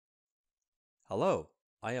Hello,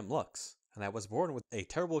 I am Lux, and I was born with a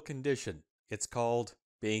terrible condition. It's called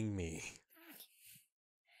being me.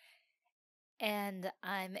 And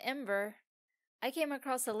I'm Ember. I came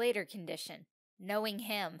across a later condition, knowing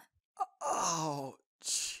him.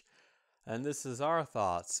 Ouch! And this is our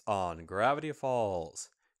thoughts on Gravity Falls,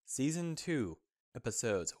 Season 2,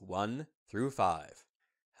 Episodes 1 through 5.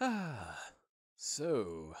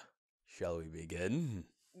 So, shall we begin?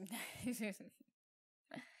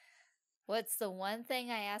 What's the one thing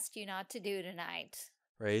I asked you not to do tonight?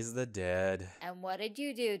 Raise the dead. And what did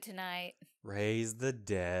you do tonight? Raise the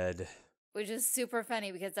dead. Which is super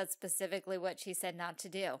funny because that's specifically what she said not to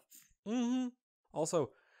do.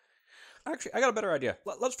 Also, actually, I got a better idea.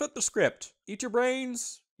 Let's flip the script. Eat your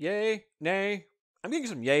brains. Yay, nay. I'm getting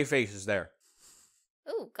some yay faces there.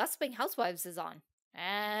 Ooh, Gossiping Housewives is on.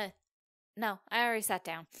 No, I already sat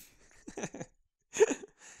down.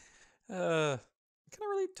 Can I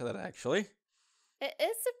relate to that, actually?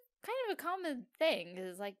 It's a kind of a common thing.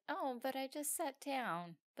 It's like, oh, but I just sat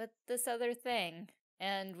down. But this other thing.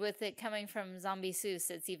 And with it coming from Zombie Seuss,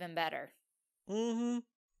 it's even better.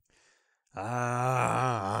 Oh,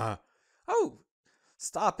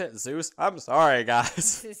 stop it, Zeus. I'm sorry,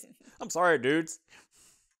 guys. I'm sorry, dudes.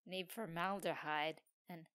 Need formaldehyde.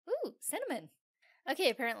 And, ooh, cinnamon. Okay,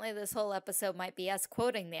 apparently this whole episode might be us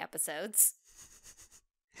quoting the episodes.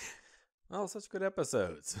 Oh, such good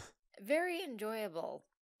episodes. Very enjoyable.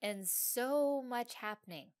 And so much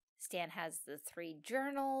happening. Stan has the 3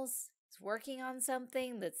 journals. He's working on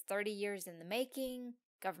something that's 30 years in the making.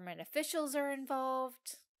 Government officials are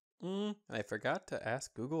involved. And I forgot to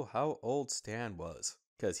ask Google how old Stan was.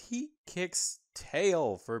 Because he kicks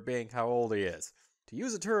tail for being how old he is. To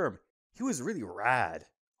use a term, he was really rad.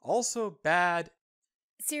 Also bad.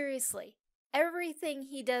 Seriously. Everything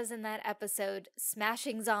he does in that episode,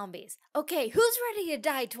 smashing zombies. Okay, who's ready to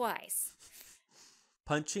die twice?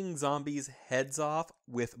 Punching zombies' heads off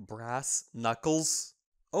with brass knuckles.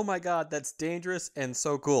 Oh my god, that's dangerous and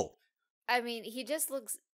so cool. I mean, he just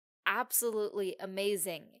looks absolutely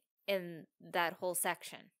amazing in that whole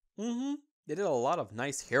section. They did a lot of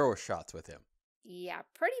nice hero shots with him. Yeah,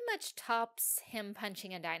 pretty much tops him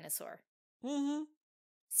punching a dinosaur.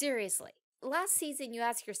 Seriously. Last season, you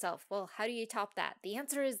ask yourself, well, how do you top that? The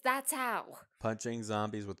answer is that's how. Punching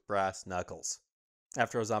zombies with brass knuckles.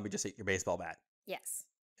 After a zombie just ate your baseball bat. Yes.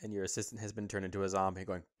 And your assistant has been turned into a zombie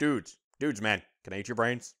going, dudes, man, can I eat your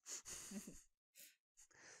brains?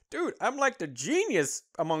 Dude, I'm like the genius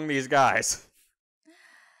among these guys.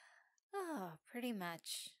 Oh, pretty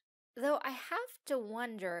much. Though I have to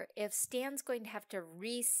wonder if Stan's going to have to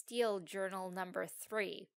re-steal journal number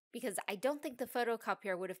 3, because I don't think the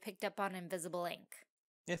photocopier would have picked up on invisible ink.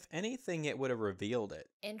 If anything, it would have revealed it.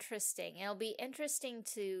 Interesting. It'll be interesting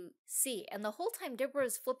to see. And the whole time Deborah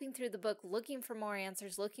is flipping through the book, looking for more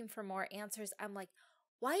answers, I'm like,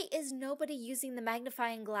 why is nobody using the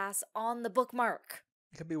magnifying glass on the bookmark?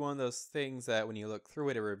 It could be one of those things that when you look through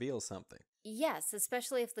it, it reveals something. Yes,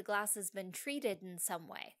 especially if the glass has been treated in some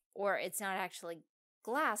way. Or it's not actually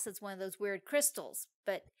glass, it's one of those weird crystals.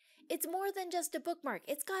 But it's more than just a bookmark.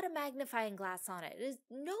 It's got a magnifying glass on it. Does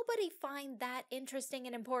nobody find that interesting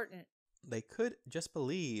and important? They could just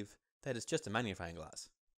believe that it's just a magnifying glass.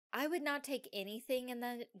 I would not take anything in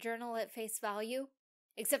the journal at face value,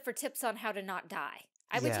 except for tips on how to not die.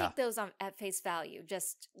 I would take those at face value,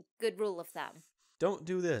 just good rule of thumb. Don't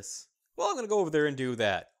do this. Well, I'm going to go over there and do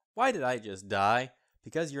that. Why did I just die?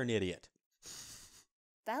 Because you're an idiot.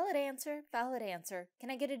 Valid answer, valid answer. Can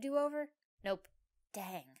I get a do-over? Nope.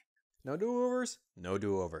 Dang. No do-overs? No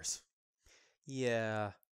do-overs.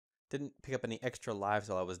 Yeah. Didn't pick up any extra lives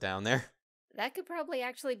while I was down there. That could probably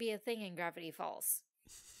actually be a thing in Gravity Falls.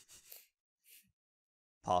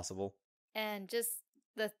 Possible. And just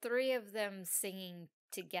the 3 of them singing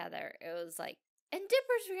together, it was like, and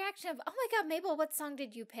Dipper's reaction of, oh my god, Mabel, what song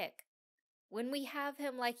did you pick? When we have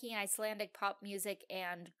him liking Icelandic pop music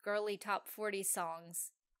and girly top 40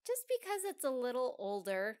 songs, just because it's a little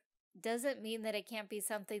older doesn't mean that it can't be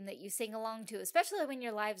something that you sing along to, especially when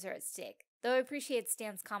your lives are at stake. Though I appreciate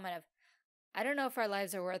Stan's comment of, I don't know if our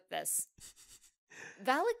lives are worth this.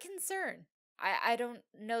 Valid concern. I don't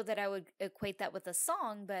know that I would equate that with a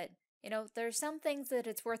song, but, you know, there are some things that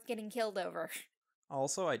it's worth getting killed over.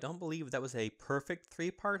 Also, I don't believe that was a perfect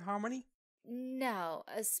 3-part harmony. No,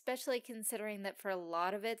 especially considering that for a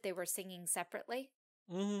lot of it, they were singing separately.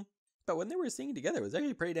 But when they were singing together, it was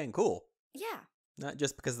actually pretty dang cool. Yeah. Not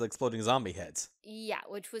just because of the exploding zombie heads. Yeah,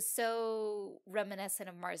 which was so reminiscent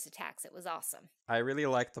of Mars Attacks. It was awesome. I really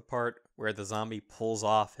liked the part where the zombie pulls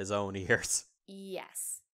off his own ears.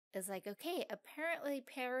 Yes. is like, okay, apparently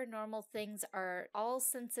paranormal things are all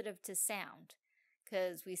sensitive to sound.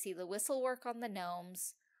 Because we see the whistle work on the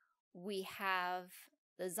gnomes. We have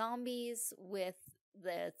the zombies with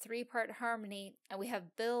the 3-part harmony, and we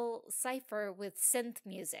have Bill Cipher with synth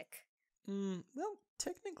music. Well,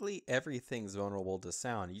 technically everything's vulnerable to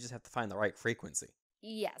sound. You just have to find the right frequency.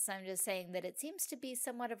 Yes, I'm just saying that it seems to be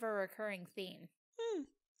somewhat of a recurring theme.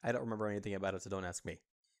 I don't remember anything about it, so don't ask me.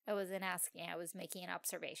 I wasn't asking, I was making an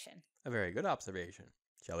observation. A very good observation.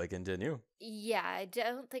 Shall we continue? Yeah, I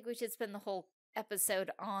don't think we should spend the whole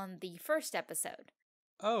episode on the first episode.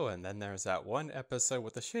 Oh, and then there's that one episode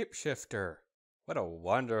with the shapeshifter. What a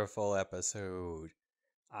wonderful episode.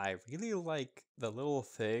 I really like the little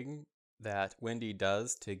thing that Wendy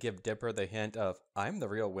does to give Dipper the hint of, I'm the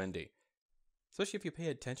real Wendy. Especially if you pay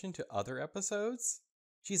attention to other episodes.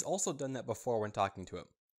 She's also done that before when talking to him.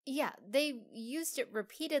 Yeah, they used it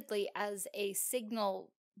repeatedly as a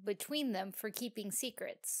signal between them for keeping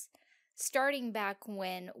secrets. Starting back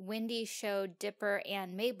when Wendy showed Dipper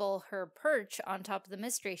and Mabel her perch on top of the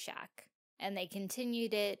Mystery Shack. And they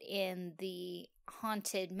continued it in the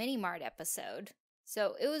Haunted Mini-Mart episode.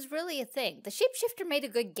 So it was really a thing. The shapeshifter made a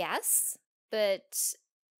good guess, but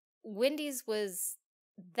Wendy's was,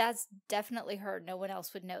 that's definitely her. No one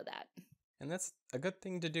else would know that. And that's a good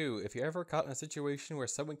thing to do. If you're ever caught in a situation where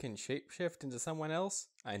someone can shapeshift into someone else,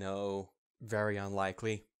 I know, very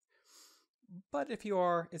unlikely. But if you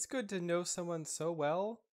are, it's good to know someone so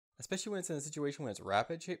well, especially when it's in a situation where it's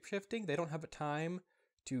rapid shapeshifting. They don't have a time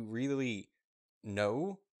to really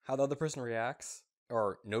know how the other person reacts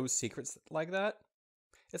or knows secrets like that.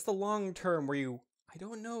 It's the long term where I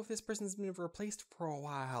don't know if this person's been replaced for a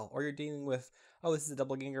while, or you're dealing with, oh, this is a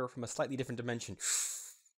doppelganger from a slightly different dimension.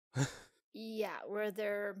 Yeah, where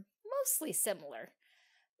they're mostly similar.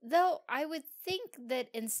 Though I would think that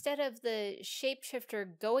instead of the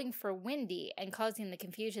shapeshifter going for Wendy and causing the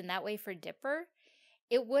confusion that way for Dipper,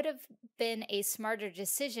 it would have been a smarter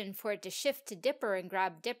decision for it to shift to Dipper and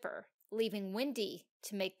grab Dipper, leaving Wendy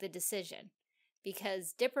to make the decision,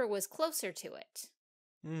 because Dipper was closer to it.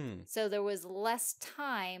 So there was less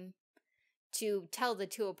time to tell the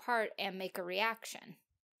two apart and make a reaction.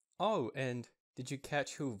 Oh, and did you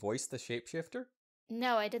catch who voiced the shapeshifter?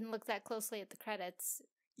 No, I didn't look that closely at the credits.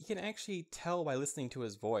 You can actually tell by listening to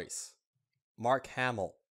his voice. Mark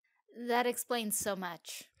Hamill. That explains so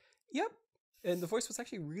much. Yep. And the voice was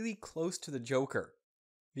actually really close to the Joker.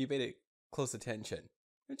 If you paid it close attention.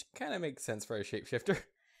 Which kind of makes sense for a shapeshifter.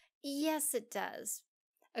 Yes, it does.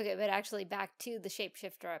 Okay, but actually back to the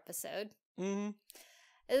shapeshifter episode.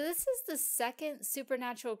 This is the second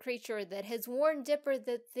supernatural creature that has warned Dipper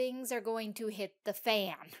that things are going to hit the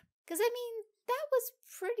fan. Because, I mean, that was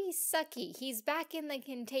pretty sucky. He's back in the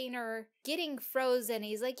container, getting frozen.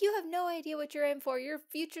 He's like, you have no idea what you're in for. Your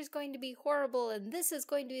future's going to be horrible, and this is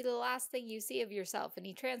going to be the last thing you see of yourself. And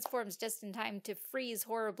he transforms just in time to freeze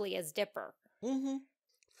horribly as Dipper.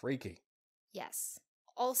 Freaky. Yes.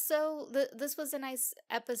 Also, this was a nice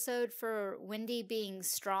episode for Wendy being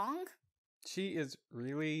strong. She is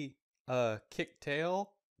really a kick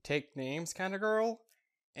tail, take names kind of girl.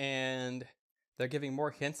 And they're giving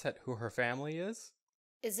more hints at who her family is.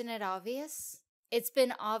 Isn't it obvious? It's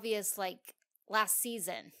been obvious like last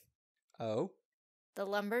season. Oh? The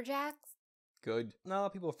lumberjacks? Good. Not a lot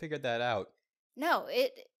of people figured that out. No,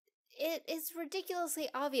 it is ridiculously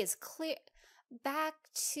obvious. Clear back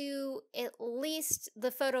to at least the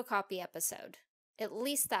photocopy episode. At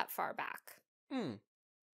least that far back.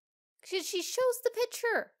 She shows the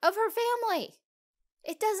picture of her family.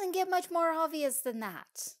 It doesn't get much more obvious than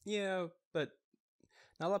that. Yeah, but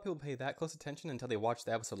not a lot of people pay that close attention until they watch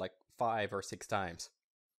the episode like 5 or 6 times.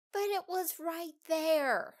 But it was right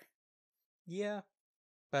there. Yeah,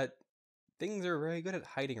 but things are very good at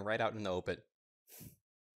hiding right out in the open.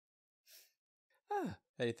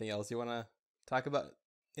 Anything else you want to talk about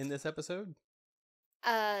in this episode?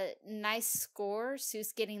 Nice score.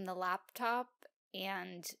 Seuss getting the laptop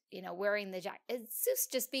and, wearing the jacket. It's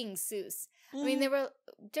Seuss just being Seuss. I mean,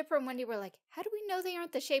 Dipper and Wendy were like, how do we know they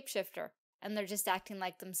aren't the shapeshifter? And they're just acting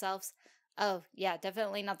like themselves. Oh, yeah,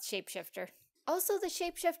 definitely not the shapeshifter. Also, the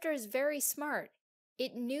shapeshifter is very smart.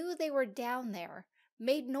 It knew they were down there,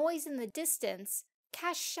 made noise in the distance,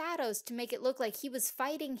 cast shadows to make it look like he was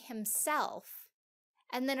fighting himself,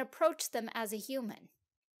 and then approached them as a human.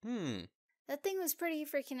 That thing was pretty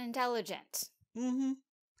freaking intelligent. The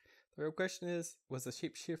real question is, was the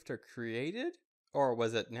shapeshifter created? Or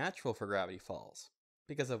was it natural for Gravity Falls?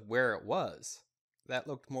 Because of where it was. That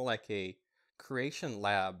looked more like a creation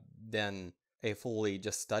lab than a fully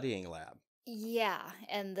just studying lab. Yeah,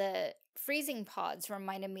 and the freezing pods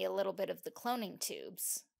reminded me a little bit of the cloning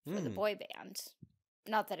tubes. for the Hmm. boy band.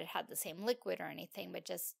 Not that it had the same liquid or anything, but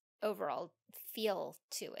just overall feel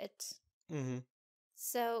to it. Mm-hmm.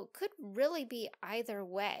 So could really be either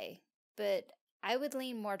way, but I would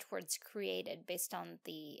lean more towards created based on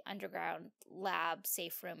the underground lab,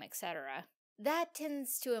 safe room, etc. That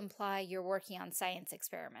tends to imply you're working on science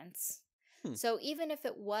experiments. Hmm. So even if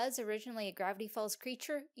it was originally a Gravity Falls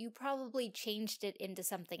creature, you probably changed it into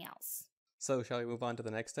something else. So, shall we move on to the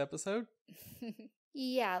next episode?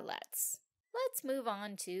 Yeah, let's. Let's move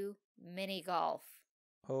on to mini golf.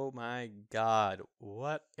 Oh my god,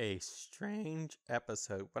 what a strange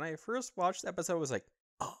episode. When I first watched the episode, I was like,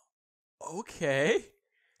 oh, okay.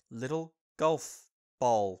 Little golf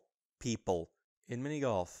ball people in mini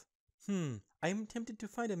golf. I'm tempted to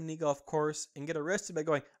find a mini golf course and get arrested by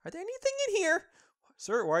going, are there anything in here?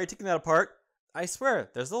 Sir, why are you taking that apart? I swear,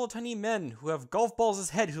 there's little tiny men who have golf balls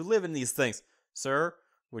as head who live in these things. Sir,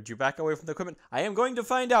 would you back away from the equipment? I am going to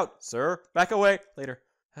find out. Sir, back away. Later.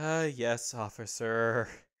 Yes, officer.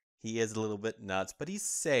 He is a little bit nuts, but he's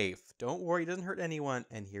safe. Don't worry, he doesn't hurt anyone.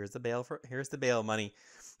 And here's the bail money.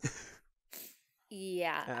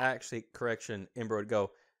 Yeah. Actually, correction, Ember would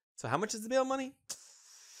go, so how much is the bail money?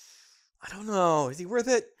 I don't know. Is he worth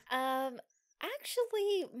it?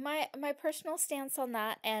 Actually, my personal stance on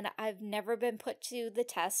that, and I've never been put to the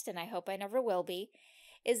test, and I hope I never will be,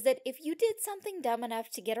 is that if you did something dumb enough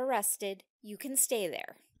to get arrested, you can stay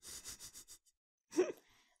there.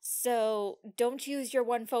 So don't use your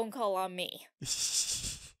one phone call on me.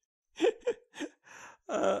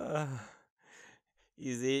 Is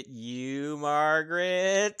it you,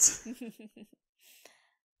 Margaret?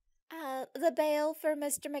 The bail for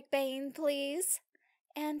Mr. McBain, please.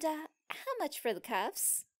 And, how much for the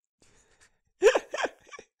cuffs?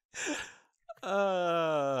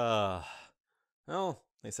 Well,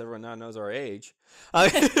 at least everyone now knows our age.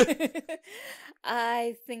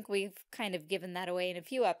 I think we've kind of given that away in a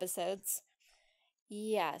few episodes.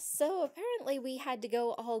 Yeah, so apparently we had to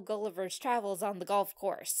go all Gulliver's Travels on the golf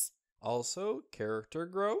course. Also, character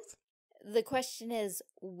growth? The question is,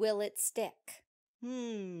 will it stick?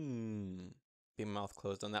 Be mouth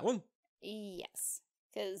closed on that one. Yes,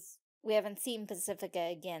 because we haven't seen Pacifica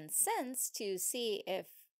again since to see if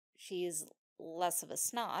she's less of a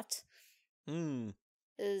snot. Things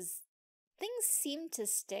seem to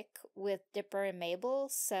stick with Dipper and Mabel,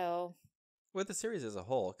 so... With the series as a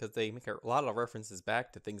whole, because they make a lot of references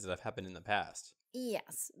back to things that have happened in the past.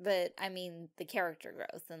 Yes, but I mean, the character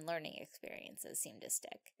growth and learning experiences seem to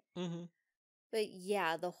stick. But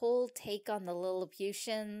yeah, the whole take on the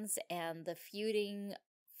Lilliputians and the feuding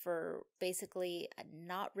for basically a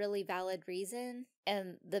not really valid reason,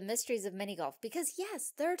 and the mysteries of mini golf, because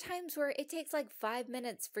yes, there are times where it takes like 5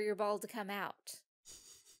 minutes for your ball to come out.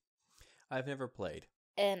 I've never played.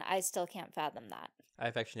 And I still can't fathom that.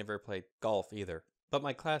 I've actually never played golf either. But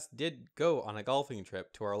my class did go on a golfing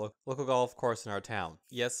trip to our local golf course in our town.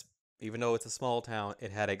 Yes, even though it's a small town,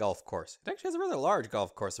 it had a golf course. It actually has a rather large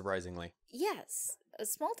golf course, surprisingly. Yes,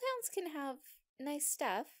 small towns can have nice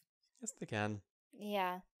stuff. Yes, they can.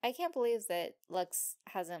 Yeah, I can't believe that Lux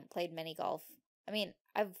hasn't played mini golf. I mean,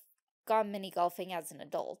 I've gone mini golfing as an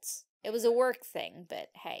adult. It was a work thing, but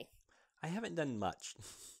hey. I haven't done much.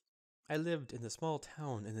 I lived in a small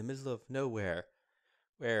town in the middle of nowhere,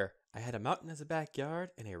 where I had a mountain as a backyard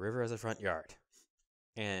and a river as a front yard.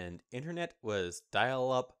 And internet was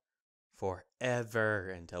dial-up forever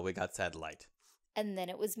until we got satellite. And then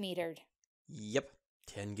it was metered. Yep,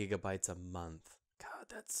 10 gigabytes a month. God,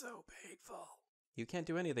 that's so painful. You can't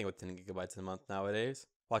do anything with 10 gigabytes a month nowadays.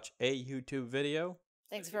 Watch a YouTube video.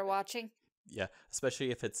 Thanks for watching. Yeah,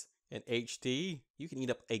 especially if it's in HD, you can eat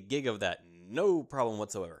up a gig of that, no problem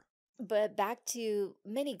whatsoever. But back to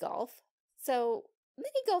mini golf. So, mini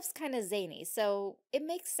golf's kind of zany, so it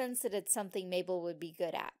makes sense that it's something Mabel would be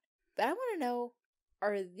good at. But I want to know,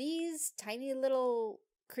 are these tiny little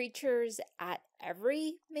creatures at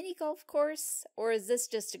every mini golf course, or is this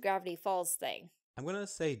just a Gravity Falls thing? I'm going to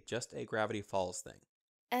say just a Gravity Falls thing.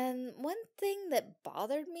 And one thing that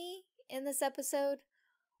bothered me in this episode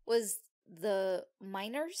was the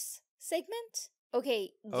minors segment.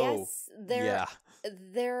 Okay, yes,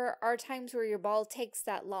 there are times where your ball takes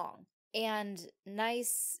that long. And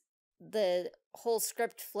nice, the whole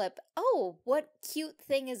script flip, oh, what cute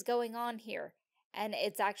thing is going on here? And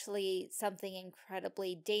it's actually something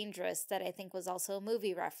incredibly dangerous that I think was also a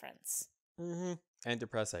movie reference. And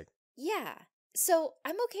depressing. Yeah. So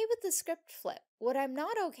I'm okay with the script flip. What I'm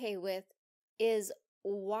not okay with is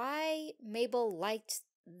why Mabel liked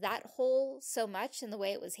that hole so much and the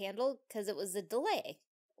way it was handled, because it was a delay.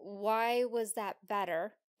 Why was that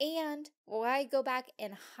better? And why go back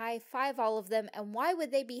and high-five all of them? And why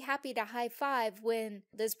would they be happy to high-five when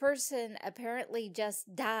this person apparently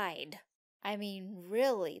just died? I mean,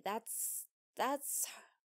 really, that's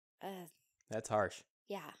harsh.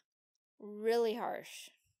 yeah, really harsh.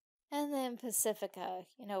 And then Pacifica,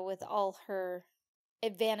 with all her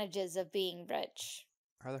advantages of being rich.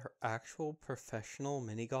 Are there actual professional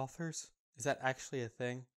mini golfers? Is that actually a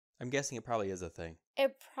thing? I'm guessing it probably is a thing.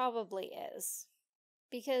 It probably is.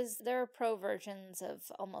 Because there are pro versions of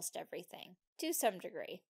almost everything, to some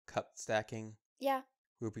degree. Cup stacking. Yeah.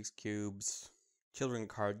 Rubik's Cubes. Children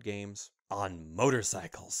card games. On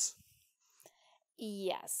motorcycles.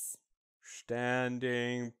 Yes.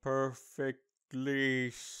 Standing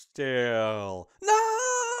perfectly still. No!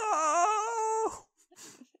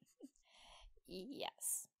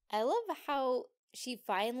 Yes. I love how she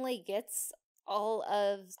finally gets all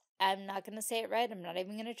of, I'm not going to say it right, I'm not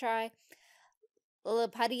even going to try,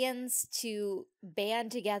 Lilliputians to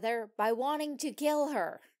band together by wanting to kill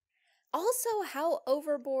her. Also, how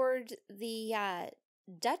overboard the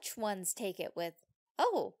Dutch ones take it with,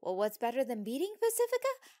 oh, well, what's better than beating Pacifica?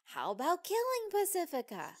 How about killing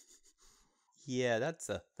Pacifica? Yeah, that's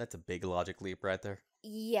a big logic leap right there.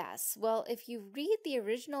 Yes. Well, if you read the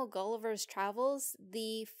original Gulliver's Travels,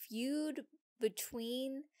 the feud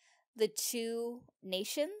between the two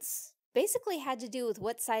nations basically had to do with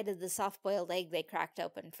what side of the soft-boiled egg they cracked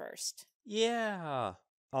open first. Yeah.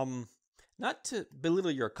 Not to belittle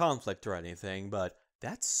your conflict or anything, but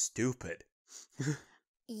that's stupid.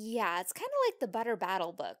 Yeah, it's kind of like the Butter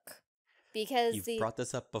Battle book. Because You've brought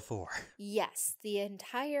this up before. Yes, the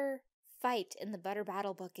entire fight in the Butter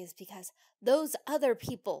Battle book is because those other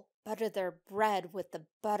people butter their bread with the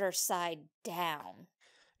butter side down.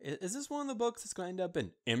 Is this one of the books that's going to end up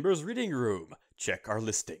in Ember's reading room? Check our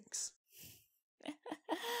listings.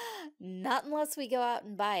 Not unless we go out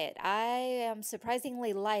and buy it. I am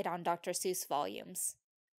surprisingly light on Dr. Seuss volumes.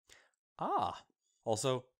 Ah.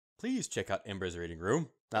 Also, please check out Ember's reading room.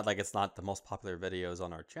 Not like it's not the most popular videos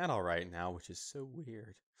on our channel right now, which is so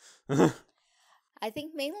weird. I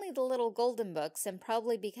think mainly the little golden books, and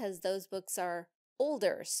probably because those books are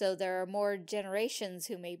older, so there are more generations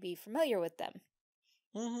who may be familiar with them.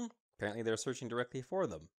 Apparently they're searching directly for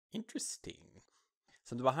them. Interesting.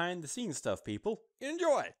 Some behind-the-scenes stuff, people.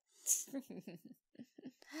 Enjoy!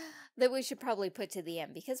 That we should probably put to the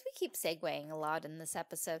end, because we keep segueing a lot in this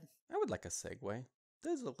episode. I would like a segue.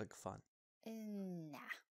 Does look like fun. Nah.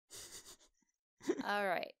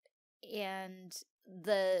 Alright. And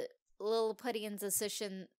the Lilliputians'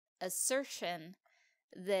 assertion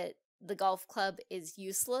that the golf club is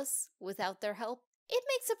useless without their help, it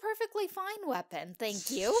makes a perfectly fine weapon, thank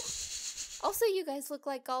you. Also, you guys look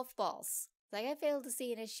like golf balls. Like, I fail to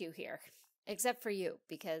see an issue here. Except for you,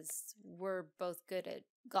 because we're both good at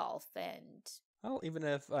golf and... Well, even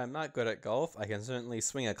if I'm not good at golf, I can certainly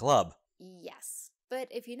swing a club. Yes. But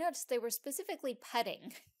if you notice, they were specifically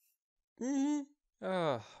putting.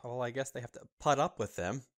 Well, I guess they have to put up with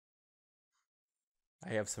them.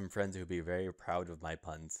 I have some friends who'd be very proud of my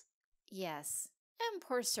puns. Yes. And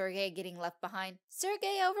poor Sergey getting left behind.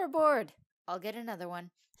 Sergey overboard! I'll get another one.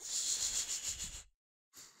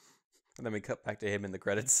 And then we cut back to him in the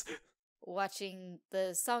credits. Watching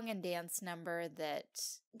the song and dance number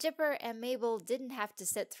that Dipper and Mabel didn't have to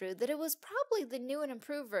sit through, that it was probably the new and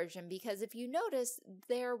improved version, because if you notice,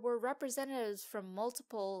 there were representatives from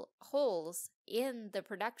multiple holes in the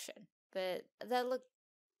production, but that looked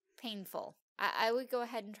painful. I would go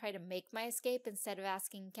ahead and try to make my escape instead of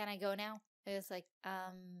asking, can I go now? It was like,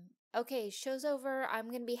 okay, show's over, I'm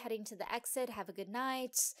going to be heading to the exit, have a good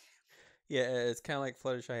night. Yeah, it's kind of like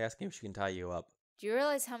Fluttershy asking if she can tie you up. Do you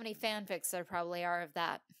realize how many fanfics there probably are of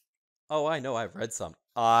that? Oh, I know, I've read some.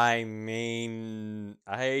 I mean,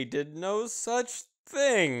 I did no such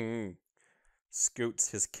thing.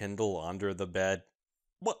 Scoots his Kindle under the bed.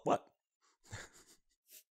 What?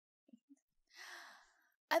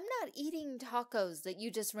 I'm not eating tacos that you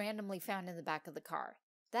just randomly found in the back of the car.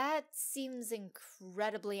 That seems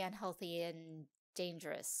incredibly unhealthy and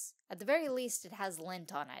dangerous. At the very least, it has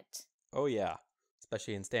lint on it. Oh yeah,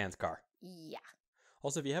 especially in Stan's car. Yeah.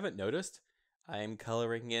 Also, if you haven't noticed, I'm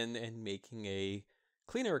coloring in and making a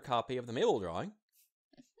cleaner copy of the Mabel drawing.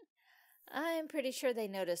 I'm pretty sure they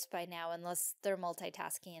noticed by now, unless they're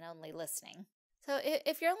multitasking and only listening. So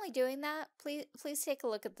if you're only doing that, please take a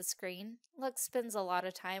look at the screen. Lux spends a lot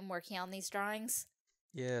of time working on these drawings.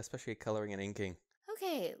 Yeah, especially coloring and inking.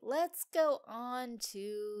 Okay, let's go on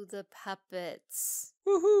to the puppets.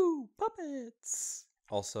 Woohoo! Puppets!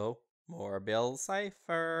 Also, more Bill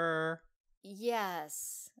Cipher.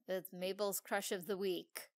 Yes, it's Mabel's crush of the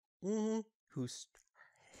week. Who's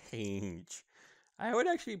change. I would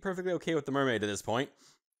actually be perfectly okay with the mermaid at this point.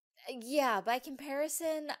 Yeah, by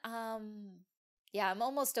comparison, yeah, I'm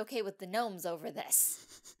almost okay with the gnomes over this.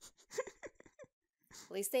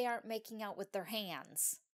 At least they aren't making out with their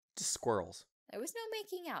hands. Just squirrels. There was no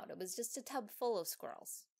making out. It was just a tub full of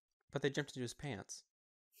squirrels. But they jumped into his pants.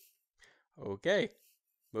 Okay,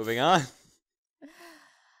 moving on.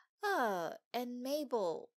 And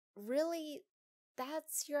Mabel, really,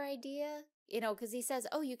 that's your idea? You know, because he says,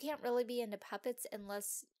 oh, you can't really be into puppets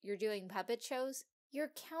unless you're doing puppet shows. Your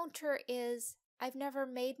counter is, I've never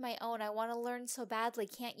made my own. I want to learn so badly.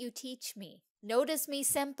 Can't you teach me? Notice me,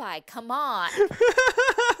 senpai. Come on.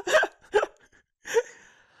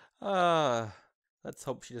 Let's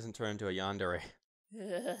hope she doesn't turn into a yandere.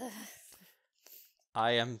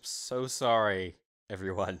 I am so sorry,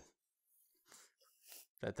 everyone.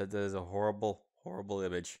 That is a horrible, horrible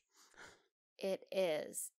image. It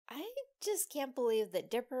is. I just can't believe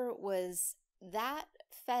that Dipper was that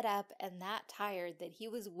fed up and that tired that he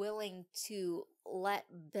was willing to let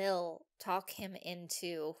Bill talk him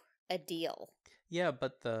into a deal. Yeah,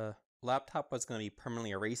 but the laptop was going to be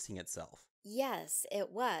permanently erasing itself. Yes,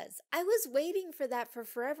 it was. I was waiting for that for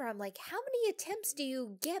forever. I'm like, how many attempts do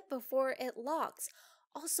you get before it locks?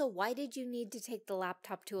 Also, why did you need to take the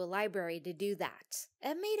laptop to a library to do that?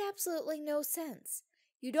 It made absolutely no sense.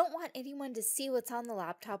 You don't want anyone to see what's on the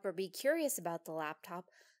laptop or be curious about the laptop,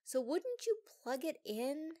 so wouldn't you plug it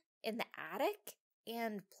in the attic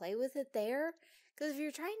and play with it there? Because if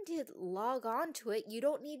you're trying to log on to it, you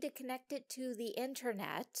don't need to connect it to the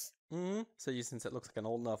internet. So since it looks like an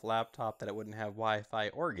old enough laptop that it wouldn't have Wi-Fi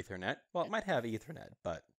or Ethernet, well, it might have Ethernet,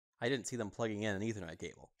 but I didn't see them plugging in an Ethernet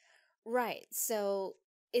cable. Right, so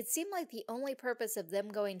it seemed like the only purpose of them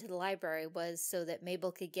going to the library was so that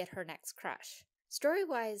Mabel could get her next crush.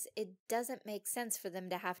 Story-wise, it doesn't make sense for them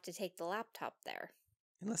to have to take the laptop there.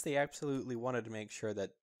 Unless they absolutely wanted to make sure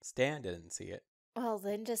that Stan didn't see it. Well,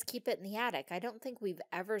 then just keep it in the attic. I don't think we've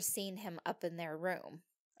ever seen him up in their room.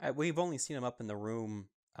 We've only seen him up in the room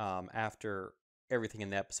after everything in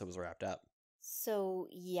the episode was wrapped up. So,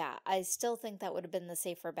 yeah, I still think that would have been the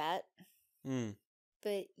safer bet.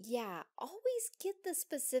 But yeah, always get the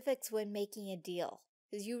specifics when making a deal.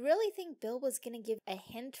 Because you really think Bill was going to give a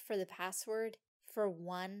hint for the password for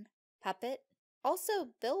one puppet? Also,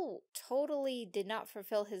 Bill totally did not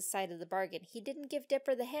fulfill his side of the bargain. He didn't give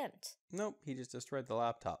Dipper the hint. Nope, he just destroyed the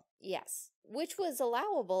laptop. Yes, which was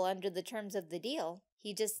allowable under the terms of the deal.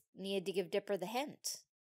 He just needed to give Dipper the hint.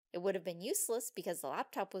 It would have been useless because the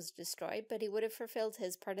laptop was destroyed, but he would have fulfilled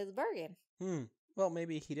his part of the bargain. Well,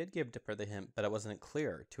 maybe he did give Dipper the hint, but it wasn't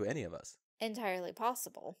clear to any of us. Entirely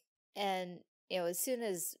possible. And, you know, as soon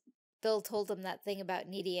as Bill told him that thing about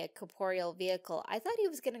needing a corporeal vehicle, I thought he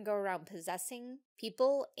was going to go around possessing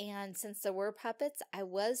people, and since there were puppets, I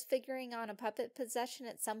was figuring on a puppet possession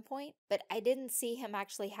at some point, but I didn't see him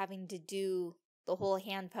actually having to do the whole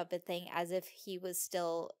hand puppet thing as if he was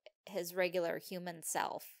still his regular human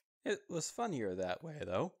self. It was funnier that way,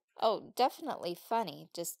 though. Oh, definitely funny.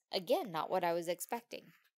 Just, again, not what I was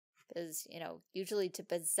expecting. Because, you know, usually to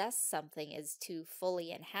possess something is to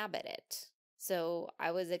fully inhabit it. So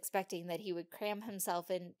I was expecting that he would cram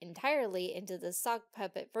himself entirely into the sock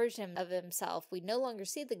puppet version of himself. We'd no longer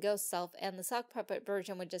see the ghost self, and the sock puppet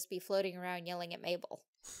version would just be floating around yelling at Mabel.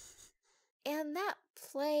 And that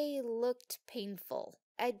play looked painful.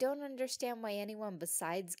 I don't understand why anyone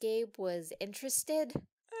besides Gabe was interested.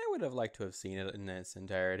 I would have liked to have seen it in its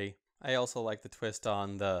entirety. I also like the twist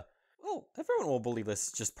on the, well, everyone will believe this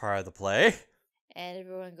is just part of the play. And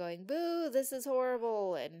everyone going, boo, this is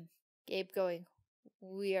horrible, and Gabe going,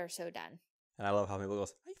 we are so done. And I love how Mabel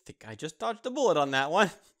goes, I think I just dodged a bullet on that one.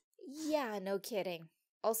 Yeah, no kidding.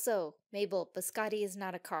 Also, Mabel, biscotti is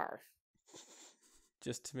not a car.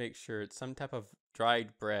 Just to make sure it's some type of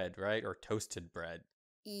dried bread, right? Or toasted bread.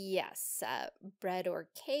 Yes, bread or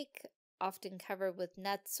cake, often covered with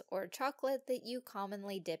nuts or chocolate that you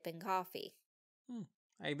commonly dip in coffee.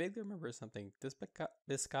 I vaguely remember something. Does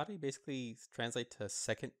biscotti basically translate to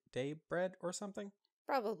second day bread or something?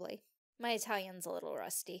 Probably. My Italian's a little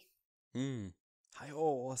rusty.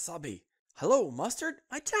 Hi-oh, wasabi. Hello, mustard?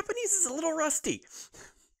 My Japanese is a little rusty.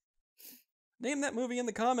 Name that movie in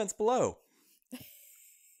the comments below.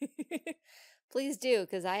 Please do,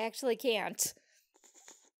 because I actually can't.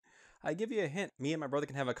 I give you a hint. Me and my brother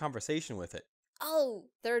can have a conversation with it. Oh,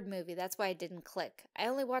 third movie. That's why I didn't click. I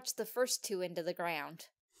only watched the first two Into the Ground.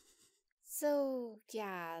 So,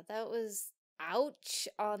 yeah, that was ouch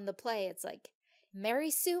on the play. It's like, marry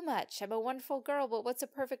Sue much. I'm a wonderful girl, but what's a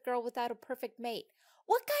perfect girl without a perfect mate?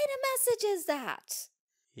 What kind of message is that?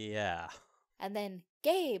 Yeah. And then,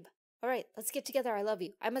 Gabe, All right, let's get together. I love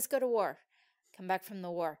you. I must go to war. Come back from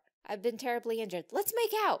the war. I've been terribly injured. Let's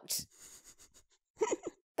make out.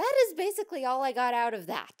 That is basically all I got out of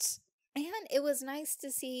that. And it was nice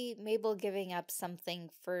to see Mabel giving up something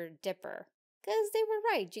for Dipper. Because they were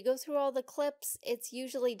right. You go through all the clips, it's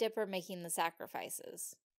usually Dipper making the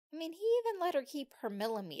sacrifices. I mean, he even let her keep her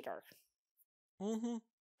millimeter. Mm-hmm.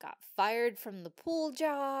 Got fired from the pool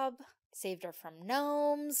job, saved her from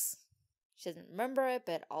gnomes. She doesn't remember it,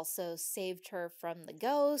 but also saved her from the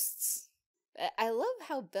ghosts. I love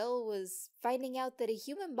how Bill was finding out that a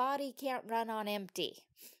human body can't run on empty.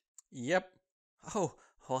 Yep. Oh,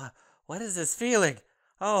 what is this feeling?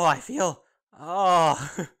 Oh, I feel...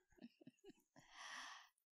 Oh.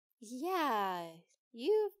 Yeah,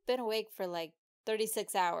 you've been awake for like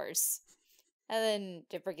 36 hours. And then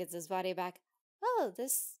Dipper gets his body back. Oh,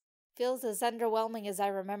 this feels as underwhelming as I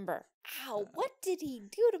remember. Ow, what did he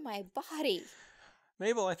do to my body?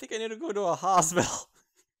 Mabel, I think I need to go to a hospital.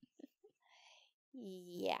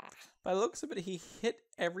 Yeah. By the looks of it, he hit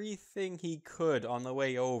everything he could on the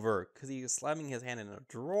way over, because he was slamming his hand in a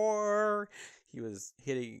drawer. He was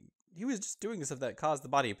just doing stuff that caused the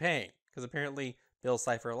body pain, because apparently Bill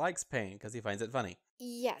Cipher likes pain, because he finds it funny.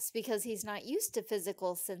 Yes, because he's not used to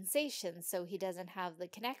physical sensations, so he doesn't have the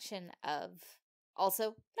connection of...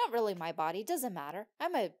 Also, not really my body, doesn't matter.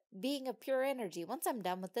 I'm a being of pure energy. Once I'm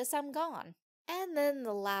done with this, I'm gone. And then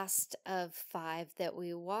the last of 5 that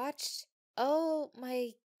we watched... Oh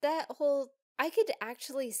my, I could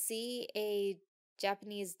actually see a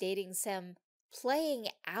Japanese dating sim playing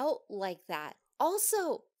out like that.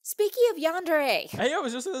 Also, speaking of yandere. Hey, I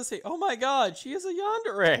was just going to say, oh my god, she is a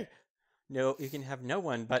yandere. No, you can have no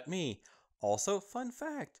one but me. Also, fun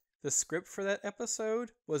fact, the script for that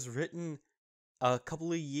episode was written a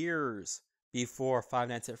couple of years before Five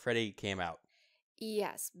Nights at Freddy came out.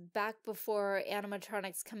 Yes, back before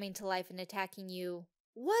animatronics coming to life and attacking you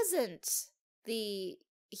wasn't the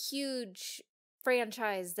huge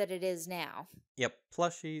franchise that it is now. Yep,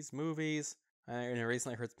 plushies, movies. And I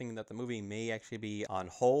recently heard speaking that the movie may actually be on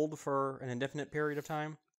hold for an indefinite period of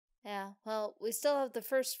time. Yeah, well, we still have the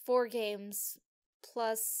first 4 games,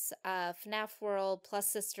 plus FNAF World, plus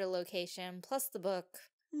Sister Location, plus the book.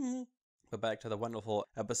 Mm-hmm. But back to the wonderful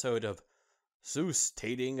episode of Zeus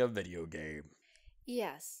tating a video game.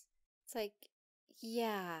 Yes. It's like,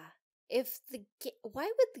 yeah. Why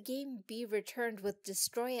would the game be returned with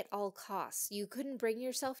destroy at all costs? You couldn't bring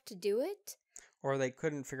yourself to do it? Or they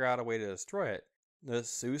couldn't figure out a way to destroy it. The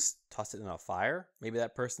Zeus tossed it in a fire? Maybe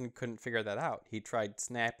that person couldn't figure that out. He tried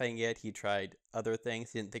snapping it, he tried other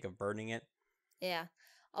things, he didn't think of burning it. Yeah.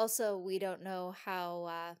 Also, we don't know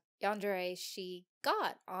how yandere she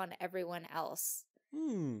got on everyone else.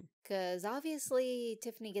 Because obviously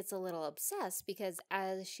Tiffany gets a little obsessed because,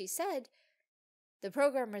 as she said, the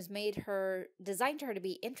programmers designed her to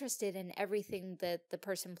be interested in everything that the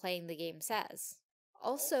person playing the game says.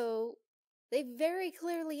 Also, they very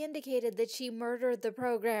clearly indicated that she murdered the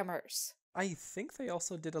programmers. I think they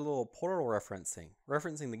also did a little Portal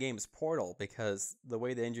referencing the game's Portal, because the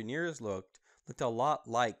way the engineers looked a lot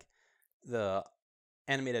like the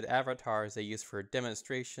animated avatars they used for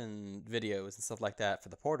demonstration videos and stuff like that for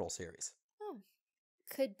the Portal series. Oh,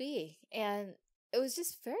 could be. And it was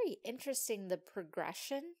just very interesting, the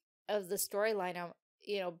progression of the storyline.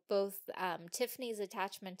 Both Tiffany's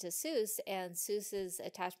attachment to Zeus and Zeus's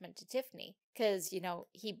attachment to Tiffany. Because,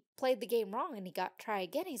 he played the game wrong and he got try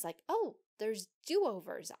again. He's like, oh, there's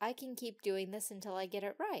do-overs. I can keep doing this until I get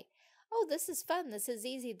it right. Oh, this is fun. This is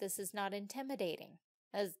easy. This is not intimidating.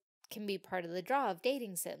 As can be part of the draw of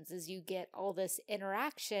dating sims, is you get all this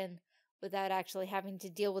interaction without actually having to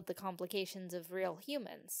deal with the complications of real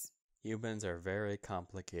humans. Humans are very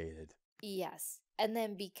complicated. Yes. And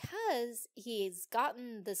then because he's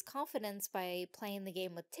gotten this confidence by playing the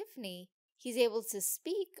game with Tiffany, he's able to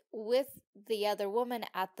speak with the other woman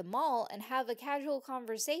at the mall and have a casual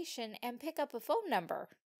conversation and pick up a phone number.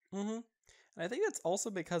 Mm-hmm. And I think that's also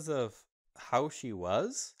because of how she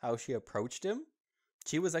approached him.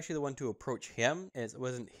 She was actually the one to approach him. It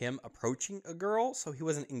wasn't him approaching a girl, so he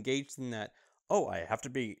wasn't engaged in that, oh, I have to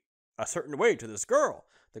be a certain way to this girl.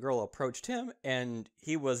 The girl approached him, and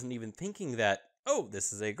he wasn't even thinking that, oh,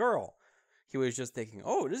 this is a girl. He was just thinking,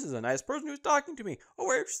 oh, this is a nice person who's talking to me. Oh,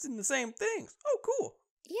 we're interested in the same things. Oh, cool.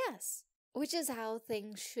 Yes, which is how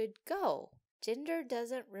things should go. Gender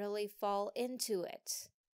doesn't really fall into it.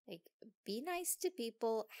 Like, be nice to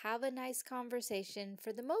people, have a nice conversation.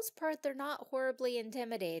 For the most part, they're not horribly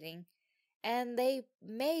intimidating, and they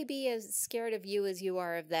may be as scared of you as you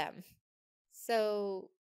are of them. So,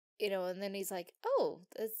 and then he's like, oh,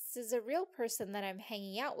 this is a real person that I'm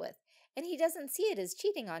hanging out with. And he doesn't see it as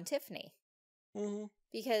cheating on Tiffany Mm-hmm.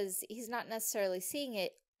 because he's not necessarily seeing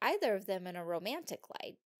it, either of them, in a romantic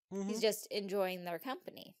light. Mm-hmm. He's just enjoying their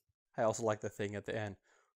company. I also like the thing at the end.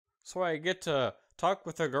 So I get to talk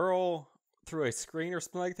with a girl through a screen or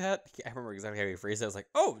something like that. I remember exactly how he phrased it. I was like,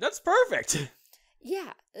 oh, that's perfect.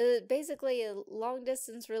 Yeah, basically a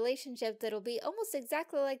long-distance relationship that'll be almost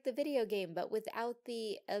exactly like the video game, but without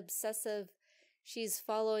the obsessive, she's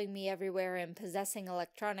following me everywhere and possessing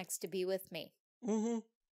electronics to be with me. Mm-hmm.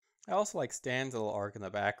 I also like Stan's little arc in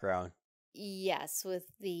the background. Yes, with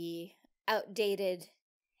the outdated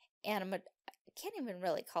I can't even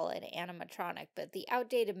really call it an animatronic, but the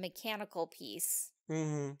outdated mechanical piece.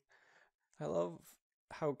 Mm-hmm. I love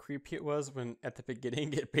how creepy it was when at the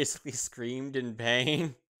beginning it basically screamed in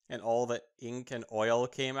pain and all the ink and oil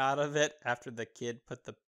came out of it after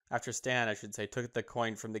Stan, I should say, took the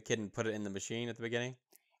coin from the kid and put it in the machine at the beginning.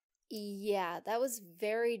 Yeah, that was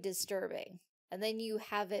very disturbing. And then you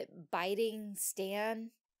have it biting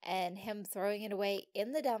Stan and him throwing it away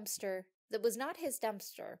in the dumpster that was not his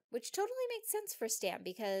dumpster, which totally makes sense for Stan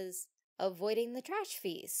because avoiding the trash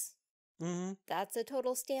fees. Mm-hmm. That's a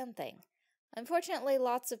total Stan thing. Unfortunately,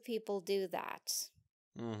 lots of people do that.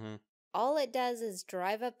 Mm-hmm. All it does is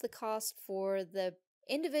drive up the cost for the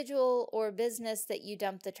individual or business that you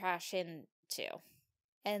dump the trash into.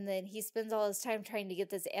 And then he spends all his time trying to get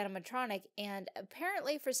this animatronic, and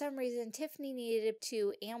apparently for some reason Tiffany needed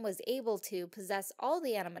to and was able to possess all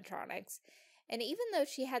the animatronics. And even though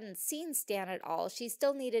she hadn't seen Stan at all, she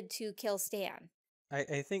still needed to kill Stan.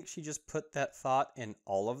 I think she just put that thought in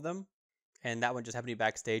all of them, and that one just happened to be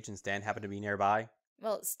backstage and Stan happened to be nearby.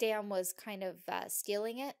 Well, Stan was kind of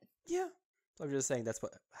stealing it. Yeah. So I'm just saying that's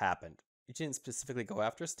what happened. She didn't specifically go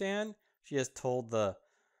after Stan. She just told the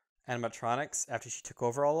animatronics after she took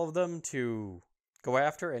over all of them to go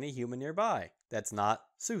after any human nearby that's not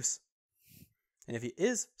Seuss. And if he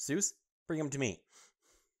is Seuss, bring him to me.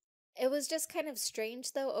 It was just kind of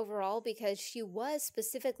strange, though, overall, because she was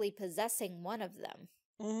specifically possessing one of them.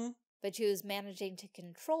 Mm-hmm. But she was managing to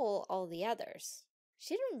control all the others.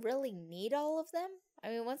 She didn't really need all of them. I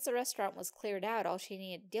mean, once the restaurant was cleared out, all she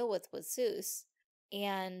needed to deal with was Seuss.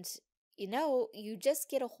 And, you just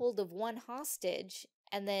get a hold of one hostage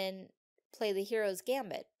and then play the hero's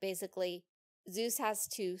gambit. Basically, Zeus has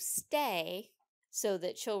to stay so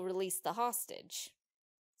that she'll release the hostage.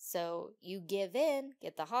 So you give in,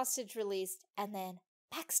 get the hostage released, and then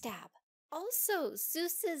backstab. Also,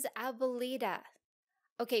 Zeus's Abuelita.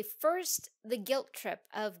 Okay, first, the guilt trip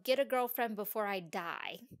of get a girlfriend before I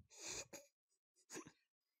die.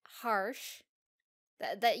 Harsh.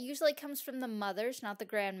 That usually comes from the mothers, not the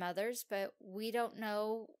grandmothers, but we don't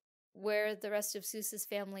know where the rest of Zeus's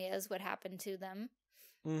family is, what happened to them.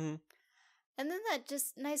 Mm-hmm. And then that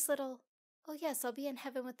just nice little, oh yes, I'll be in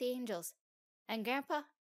heaven with the angels. And Grandpa?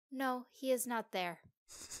 No, he is not there.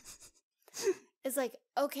 It's like,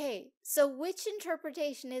 okay, so which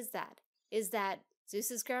interpretation is that? Is that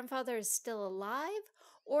Zeus's grandfather is still alive?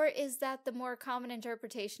 Or is that the more common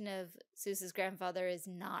interpretation of Zeus's grandfather is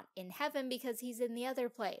not in heaven because he's in the other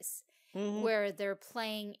place? Mm-hmm. Where they're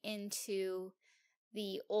playing into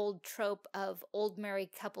the old trope of old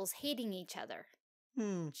married couples hating each other.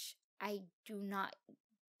 Which I do not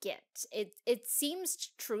get. It seems to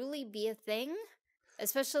truly be a thing,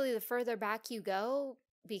 especially the further back you go,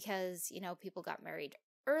 because, people got married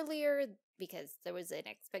earlier because there was an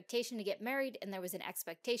expectation to get married and there was an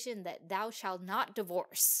expectation that thou shalt not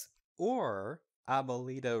divorce. Or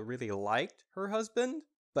Abuelita really liked her husband,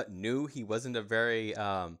 but knew he wasn't a very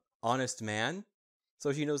honest man.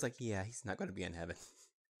 So she knows, yeah, he's not going to be in heaven.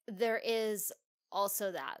 There is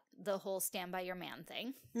also the whole stand by your man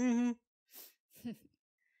thing. Mm-hmm.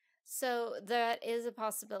 So that is a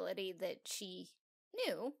possibility that she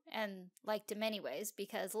knew and liked him anyways,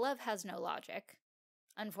 because love has no logic,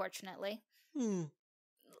 unfortunately.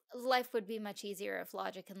 Life would be much easier if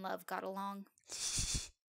logic and love got along.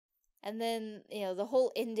 And then, the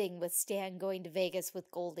whole ending with Stan going to Vegas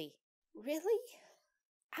with Goldie. Really?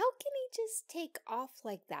 How can he just take off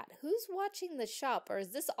like that? Who's watching the shop, or is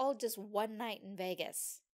this all just one night in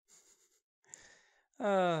Vegas?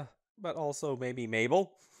 But also maybe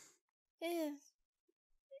Mabel.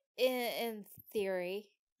 In theory.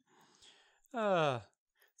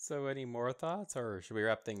 So any more thoughts, or should we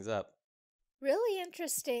wrap things up? Really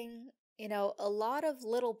interesting. A lot of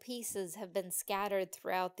little pieces have been scattered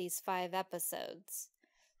throughout these 5 episodes.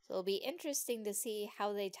 So it'll be interesting to see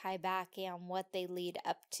how they tie back and what they lead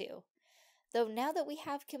up to. Though now that we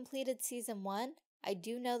have completed Season 1, I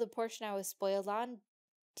do know the portion I was spoiled on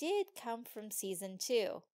did come from Season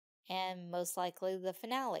 2, and most likely the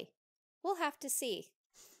finale. We'll have to see.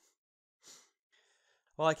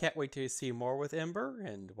 Well, I can't wait to see more with Ember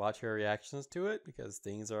and watch her reactions to it because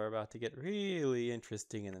things are about to get really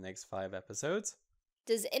interesting in the next 5 episodes.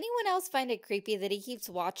 Does anyone else find it creepy that he keeps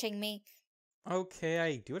watching me? Okay,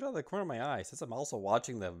 I do it out of the corner of my eye since I'm also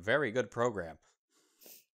watching the very good program.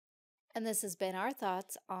 And this has been our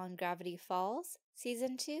thoughts on Gravity Falls,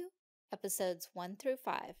 Season 2, Episodes 1 through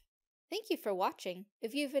 5. Thank you for watching.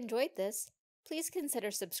 If you've enjoyed this, please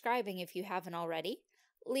consider subscribing if you haven't already.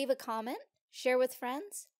 Leave a comment, share with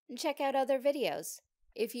friends, and check out other videos.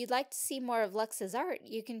 If you'd like to see more of Lux's art,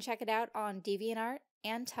 you can check it out on DeviantArt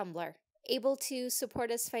and Tumblr. Able to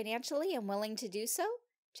support us financially and willing to do so?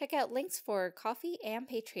 Check out links for Ko-fi and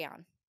Patreon.